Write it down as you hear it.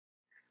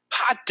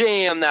hot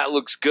damn, that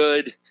looks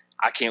good.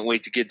 I can't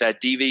wait to get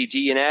that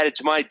DVD and add it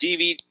to my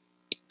DVD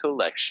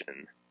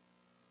collection.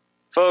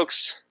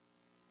 Folks,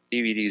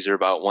 DVDs are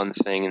about one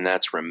thing, and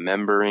that's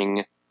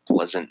remembering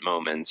pleasant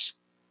moments.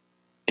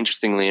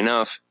 Interestingly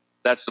enough,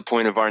 that's the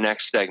point of our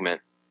next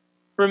segment.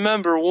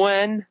 Remember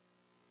when?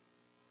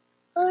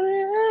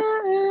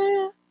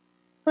 I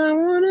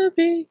wanna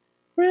be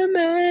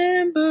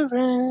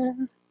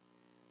remembering.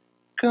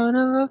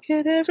 Gonna look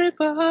at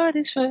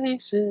everybody's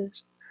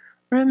faces.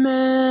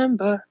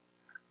 Remember.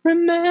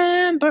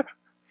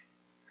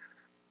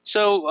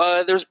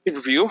 So there's a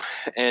pay-per-view,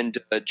 and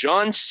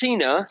John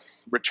Cena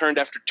returned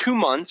after 2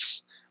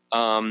 months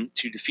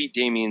to defeat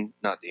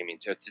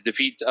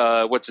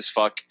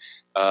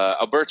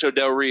Alberto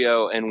Del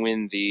Rio and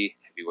win the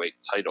heavyweight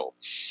title.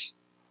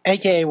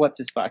 AKA what's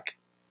his fuck.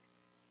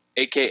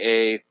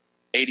 AKA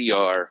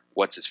ADR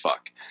what's his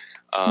fuck.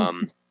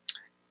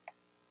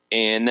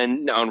 And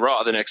then on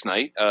Raw the next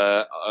night,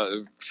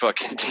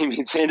 fucking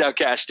Damien Sandow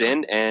cashed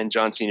in, and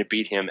John Cena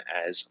beat him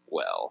as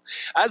well.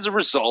 As a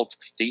result,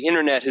 the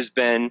internet has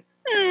been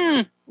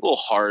a little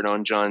hard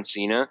on John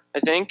Cena, I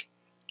think.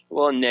 A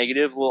little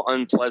negative, a little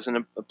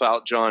unpleasant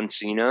about John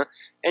Cena.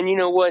 And you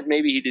know what?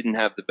 Maybe he didn't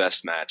have the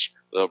best match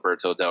with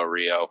Alberto Del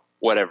Rio.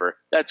 Whatever.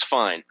 That's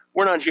fine.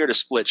 We're not here to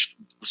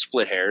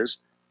split hairs.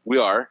 We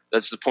are.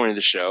 That's the point of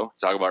the show,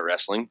 talk about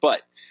wrestling.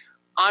 But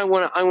I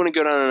want to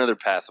go down another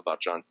path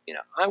about John Cena.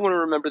 I want to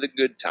remember the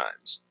good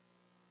times,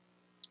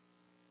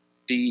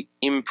 the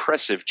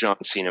impressive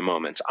John Cena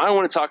moments. I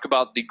want to talk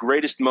about the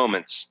greatest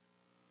moments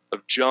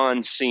of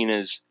John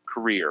Cena's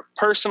career.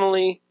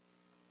 Personally,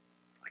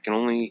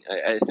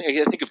 I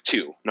think of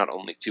two, not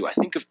only two. I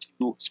think of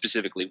two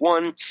specifically.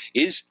 One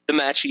is the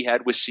match he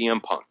had with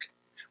CM Punk,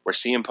 where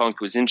CM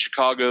Punk was in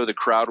Chicago. The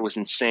crowd was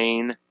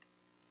insane.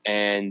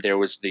 And there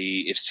was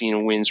the "if Cena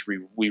wins,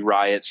 we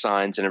riot"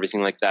 signs and everything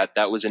like that.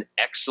 That was an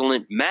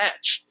excellent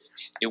match.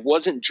 It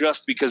wasn't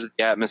just because of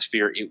the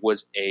atmosphere. It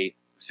was a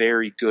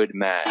very good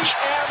match.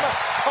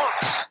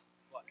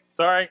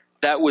 Sorry.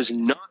 That was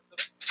not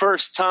the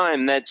first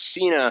time that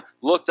Cena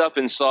looked up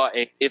and saw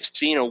a "if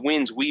Cena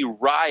wins, we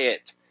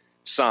riot"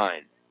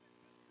 sign.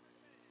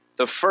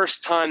 The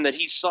first time that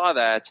he saw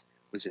that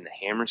was in the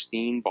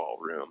Hammerstein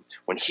Ballroom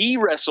when he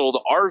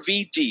wrestled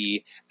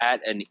RVD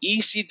at an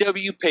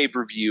ECW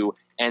pay-per-view,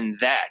 and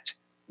that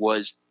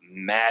was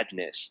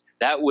madness.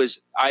 That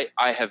was I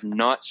have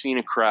not seen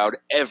a crowd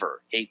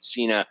ever hate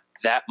Cena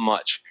that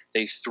much.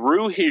 They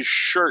threw his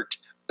shirt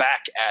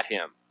back at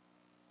him.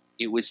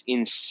 It was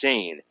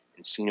insane.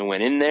 And Cena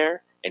went in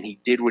there and he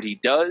did what he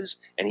does,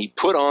 and he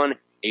put on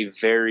a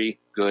very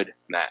good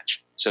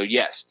match. So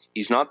yes,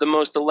 he's not the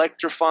most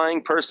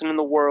electrifying person in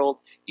the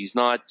world. He's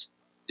not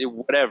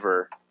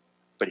whatever,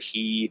 but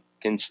he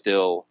can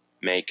still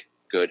make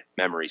good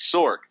memories.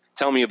 Sorg,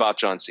 tell me about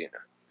John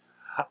Cena.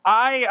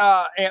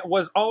 I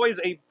was always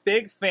a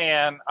big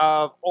fan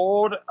of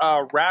old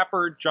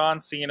rapper John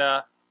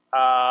Cena.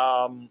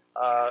 SmackDown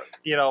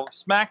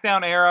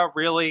era,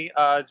 really.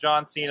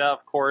 John Cena,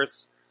 of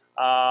course.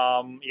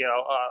 Kind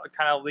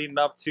of leading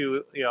up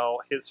to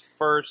his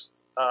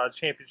first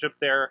championship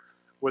there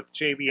with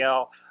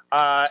JBL.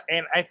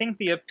 And I think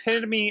the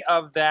epitome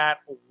of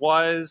that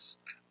was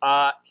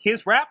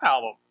his rap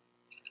album,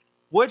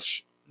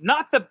 which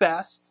not the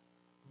best,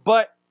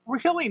 but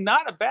really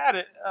not a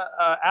bad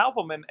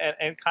album,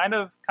 and kind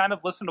of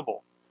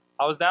listenable.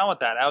 I was down with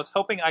that. I was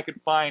hoping I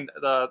could find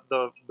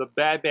the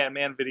Bad Bad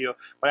Man video,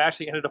 but I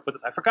actually ended up with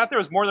this. I forgot there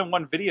was more than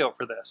one video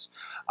for this.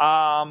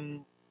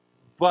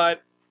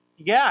 But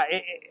yeah,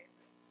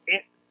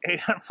 it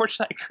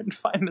unfortunately I couldn't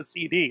find the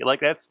CD. I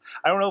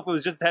don't know if it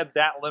was just had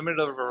that limited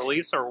of a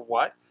release or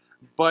what.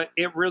 But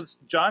it was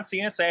John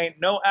Cena saying,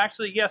 no,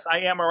 actually, yes,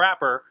 I am a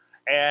rapper,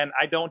 and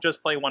I don't just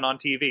play one on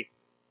TV.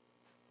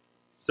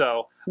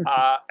 So,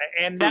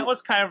 and that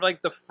was kind of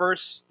like the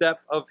first step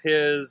of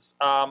his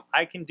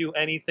I can do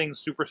anything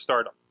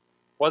superstardom,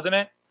 wasn't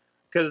it?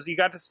 Because you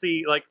got to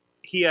see,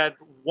 he had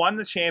won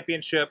the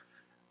championship.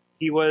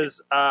 He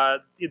was,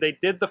 they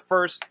did the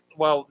first,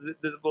 I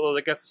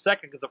guess the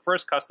second, because the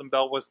first custom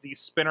belt was the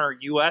Spinner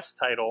US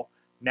title.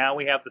 Now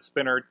we have the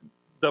Spinner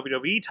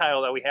WWE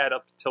title that we had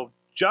up until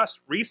just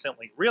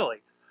recently,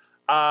 really.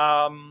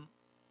 You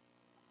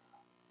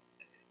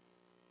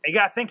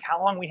gotta think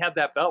how long we had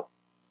that belt.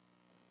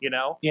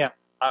 Yeah.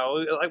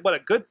 What, a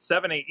good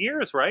 7-8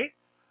 years, right?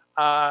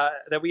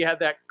 That we had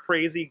that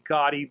crazy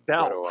gaudy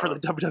belt for the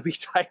WWE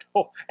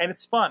title, and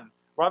it's fun.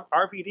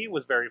 RVD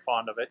was very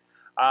fond of it.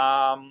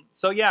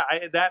 So yeah,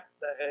 that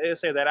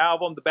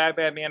album, the Bad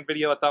Bad Man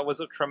video, I thought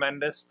was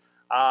tremendous,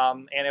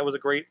 and it was a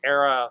great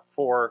era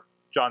for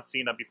John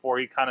Cena before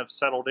he kind of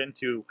settled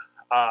into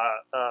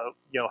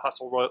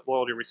hustle,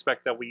 loyalty,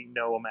 respect that we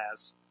know him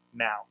as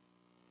now.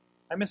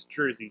 I miss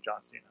Jersey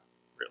John Cena,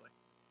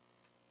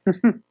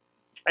 really.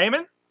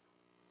 Eamon?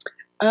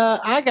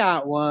 I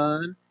got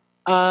one.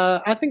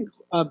 I think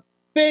a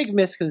big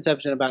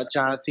misconception about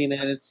John Cena,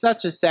 and it's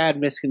such a sad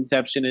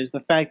misconception, is the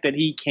fact that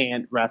he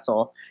can't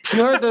wrestle.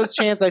 You heard those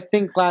chants, I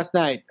think, last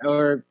night,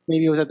 or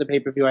maybe it was at the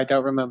pay-per-view, I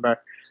don't remember.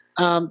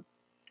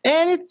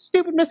 And it's a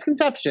stupid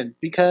misconception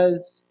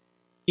because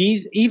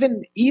he's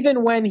even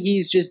when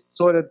he's just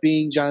sort of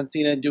being John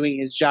Cena and doing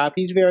his job,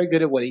 he's very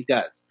good at what he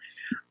does.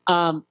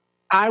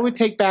 I would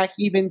take back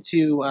even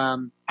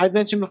to I've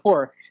mentioned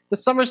before, the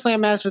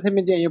SummerSlam match with him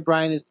and Daniel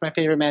Bryan is my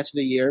favorite match of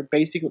the year.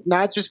 Basically,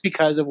 not just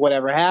because of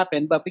whatever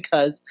happened, but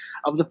because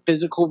of the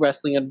physical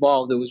wrestling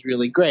involved. It was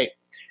really great.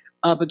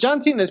 But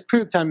John Cena has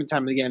proved time and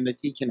time again that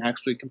he can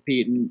actually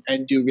compete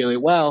and do really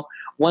well.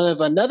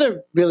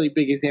 Another really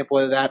big example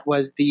of that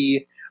was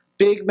the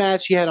big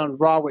match he had on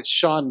Raw with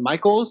Shawn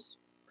Michaels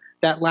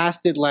that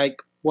lasted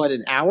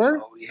an hour?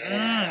 Oh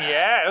yeah,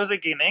 yeah, it was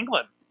like in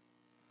England.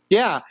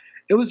 Yeah,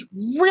 it was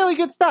really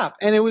good stuff,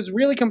 and it was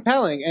really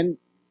compelling. And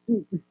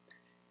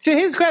to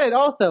his credit,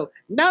 also,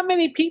 not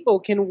many people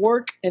can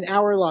work an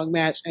hour-long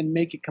match and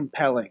make it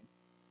compelling.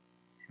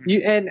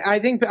 And I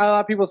think a lot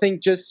of people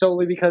think just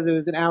solely because it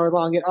was an hour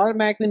long, it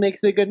automatically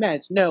makes it a good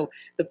match. No,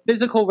 the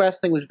physical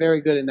wrestling was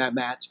very good in that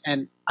match,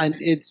 and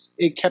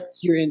it kept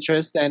your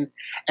interest, and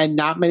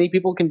not many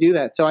people can do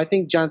that. So I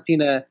think John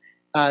Cena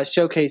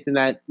showcased in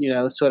that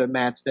sort of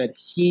match that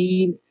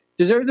he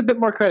deserves a bit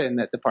more credit in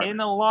that department. In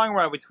the long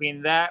run,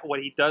 between that, what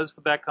he does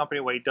for that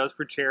company, what he does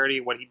for charity,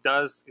 what he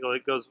does,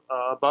 it goes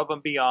above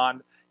and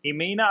beyond. He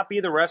may not be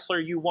the wrestler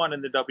you want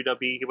in the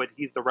WWE, but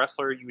he's the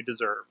wrestler you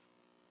deserve.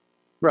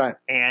 Right.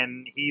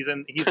 And he's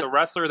the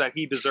wrestler that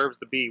he deserves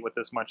to be with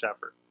this much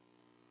effort.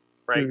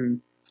 Right?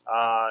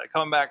 Mm-hmm.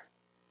 Coming back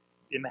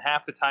in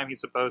half the time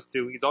he's supposed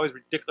to. He's always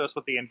ridiculous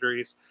with the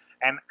injuries.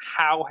 And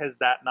how has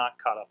that not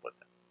caught up with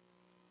him?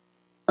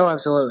 Oh,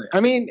 absolutely. I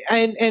mean,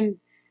 and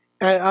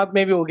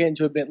maybe we'll get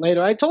into it a bit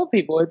later. I told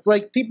people, it's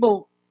like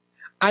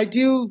I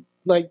do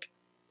like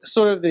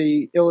sort of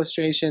the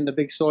illustration, the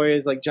big story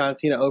is like John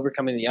Cena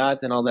overcoming the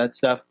odds and all that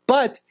stuff.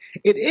 But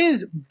it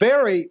is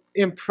very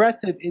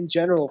impressive in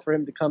general for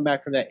him to come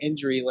back from that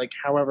injury, like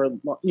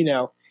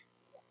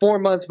 4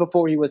 months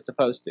before he was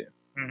supposed to.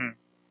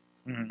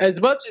 Mm-hmm. Mm-hmm.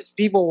 As much as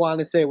people want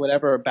to say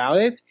whatever about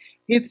it,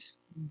 it's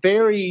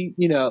very,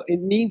 it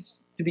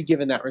needs to be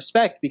given that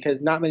respect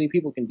because not many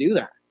people can do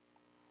that.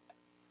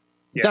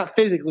 It's not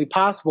physically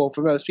possible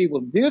for most people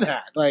to do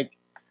that.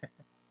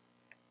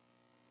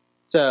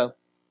 So.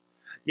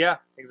 Yeah,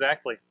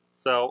 exactly.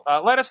 So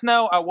let us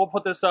know. We'll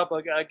put this up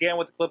again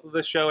with the clip of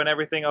this show and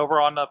everything over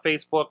on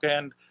Facebook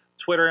and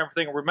Twitter and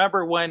everything.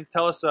 Remember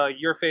tell us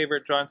your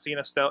favorite John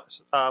Cena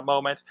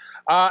moment.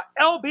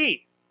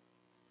 LB.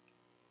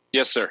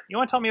 Yes, sir. You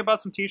want to tell me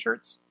about some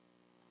T-shirts?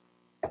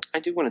 I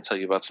do want to tell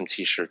you about some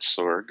T-shirts,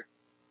 Sorg.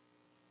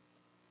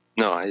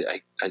 No,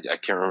 I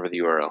can't remember the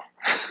URL.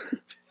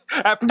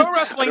 At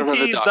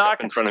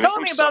ProWrestlingTees.com. Tell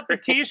me about the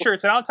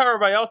T-shirts, and I'll tell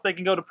everybody else they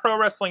can go to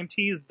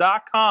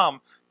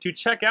ProWrestlingTees.com to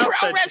check out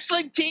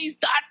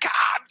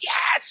ProWrestlingTees.com.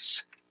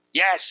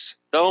 Yes,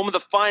 the home of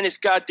the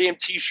finest goddamn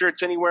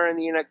T-shirts anywhere in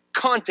the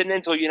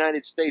continental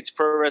United States.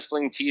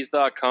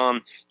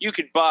 ProWrestlingTees.com. You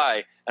could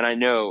buy, and I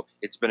know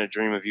it's been a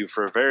dream of you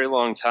for a very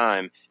long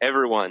time.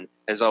 Everyone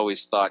has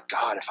always thought,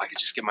 God, if I could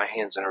just get my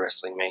hands on a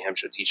Wrestling Mayhem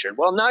Show T-shirt.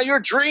 Well, now your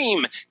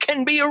dream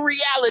can be a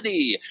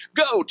reality.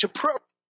 Go to